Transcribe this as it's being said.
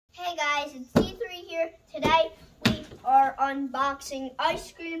Hey guys, it's D3 here. Today we are unboxing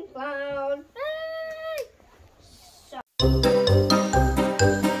Ice Cream Clown. Hey!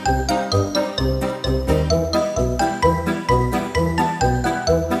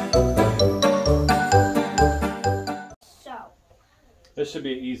 This should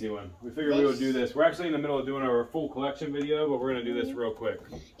be an easy one. We figured we would do this. We're actually in the middle of doing our full collection video, but we're going to do this real quick.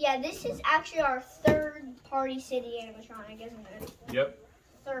 Yeah, this is actually our third Party City animatronic, isn't it? Yep.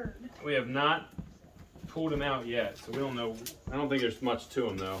 Third. We have not pulled him out yet, so we don't know. I don't think there's much to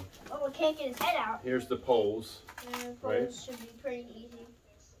him, though. Oh, we can't get his head out. Here's the poles. And the poles should be pretty easy.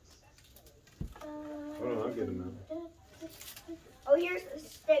 Oh, I'll get him out. Oh, here's the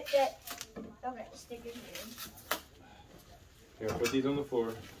stick that... Okay, the stick is here. Here, put these on the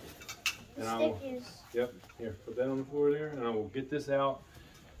floor. The stick is... Yep, here, put that on the floor there, and I will get this out,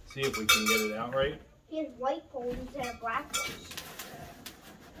 see if we can get it out right. He has white poles instead of black poles.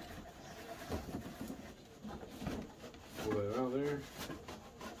 Pull that out there.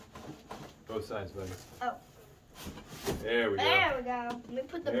 Both sides, buddy. Oh. There we go. There we go. Let me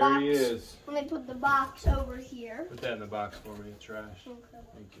put the there box. He is. Let me put the box over here. Put that in the box for me, trash. Okay.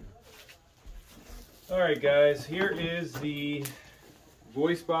 Thank you. Alright guys, here is the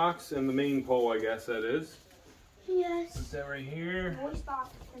voice box and the main pole, I guess that is. Yes. Put that right here. Voice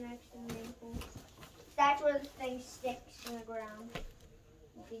box connects to the main pole. That's where the thing sticks in the ground.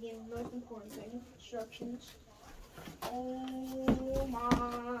 Begin the most important thing, instructions. Oh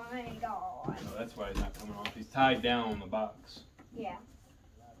my god. No, that's why he's not coming off. He's tied down on the box. Yeah.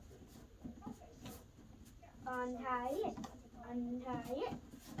 Untie it. Untie it.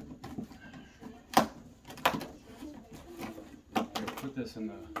 Here, put this in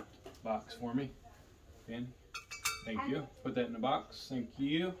the box for me, Danny. Thank you. Put that in the box. Thank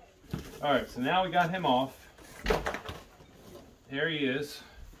you. Alright, so now we got him off. There he is.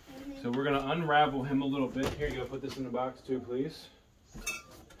 So we're going to unravel him a little bit. Here you go. Put this in the box too, please.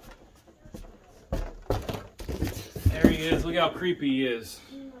 There he is. Look how creepy he is.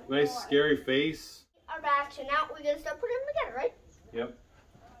 Nice, scary face. Our back, so now we're going to start putting them together, right? Yep.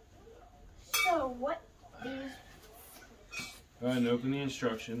 So what these... Go ahead and open the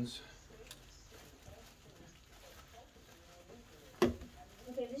instructions.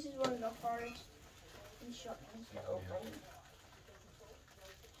 Okay, this is one of the hardest instructions to open.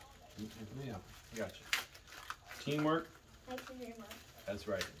 Yeah, gotcha. Teamwork. Thank you very much. That's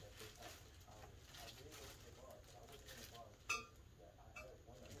right.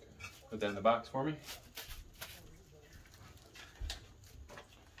 Put that in the box for me.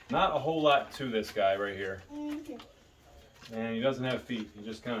 Not a whole lot to this guy right here. And he doesn't have feet. He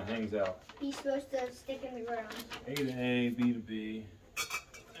just kind of hangs out. He's supposed to stick in the ground. A to A, B to B.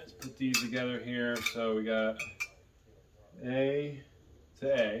 Let's put these together here. So we got A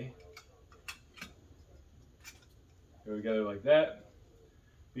to A. Go together like that.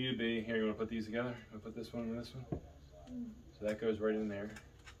 B to B. Here, you want to put these together? I'll put this one and this one. So that goes right in there,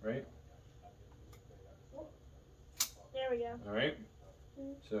 right? There we go. All right.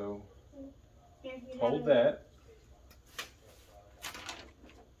 So Here, hold that.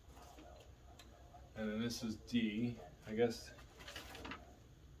 And then this is D, I guess.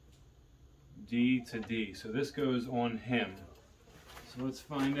 D to D. So this goes on him. So let's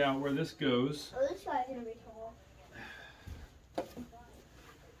find out where this goes. Oh, this guy's gonna be tall.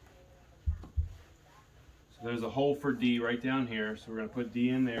 So there's a hole for D right down here. So we're going to put D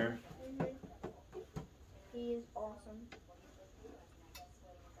in there. He is awesome.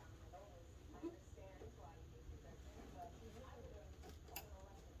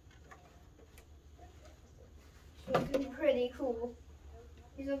 He's looking pretty cool.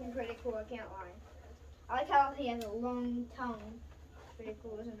 He's looking pretty cool, I can't lie. I like how he has a long tongue. Pretty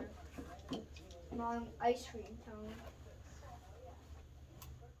cool, isn't it? Long ice cream tongue.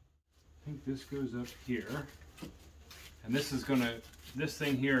 I think this goes up here. And this is going to, this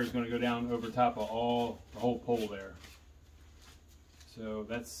thing here is going to go down over top of the whole pole there. So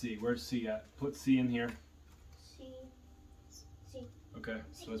that's C. Where's C at? Put C in here. C. Okay,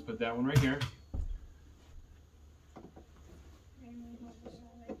 so let's put that one right here.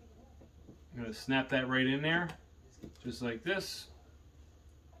 I'm going to snap that right in there, just like this.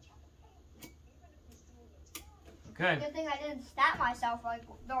 Okay. Good thing I didn't stab myself like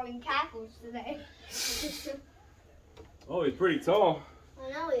throwing cackles today. Oh, he's pretty tall. I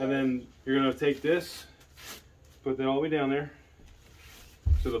know he is. And then you're going to take this, put that all the way down there,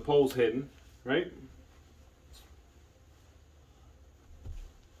 so the pole's hidden, right?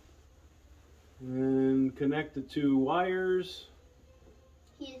 And connect the two wires.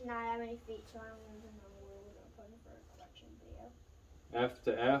 He does not have any feet, so I don't even know where we're going to put him for a collection video. F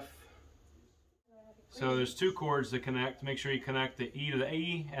to F. So there's two cords to connect. Make sure you connect the E to the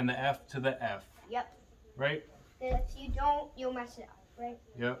E and the F to the F. Yep. Right? If you don't, you'll mess it up, right?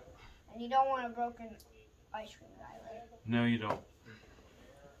 Yep. And you don't want a broken ice cream guy, right? No, you don't.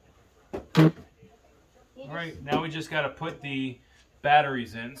 All right, now we just got to put the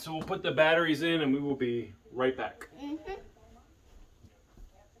batteries in. So we'll put the batteries in and we will be right back.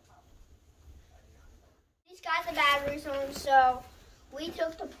 He's got the batteries on, so we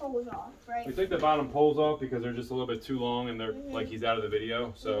took the poles off, right? We took the bottom poles off because they're just a little bit too long and they're like he's out of the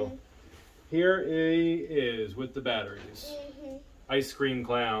video. So here he is with the batteries. Ice cream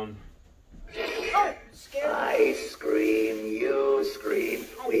clown. Oh, scared. I scream, you scream,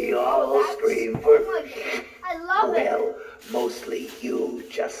 we all scream for... Oh my God. I love it. Well, mostly you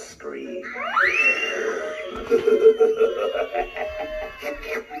just scream.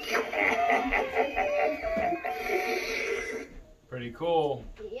 Pretty cool.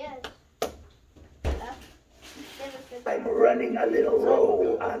 Yes. I'm running a little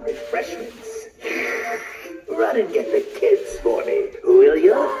low on refreshments. Run and get the kids for me, will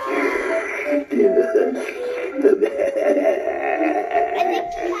you? I think he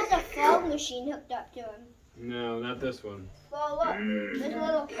has a fog machine hooked up to him. No, not this one. Well, look, there's a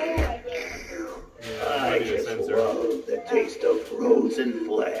little hole right there. Yeah, I maybe the just sensor. love the taste of frozen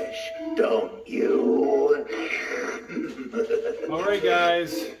flesh, don't you? All right,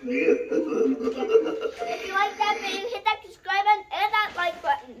 guys. If you like that video, hit that subscribe button and that like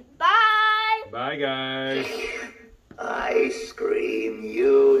button. Bye! Bye, guys. I scream,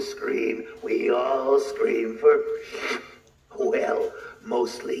 you scream, we all scream for... Well,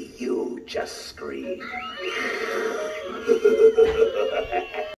 mostly you just scream.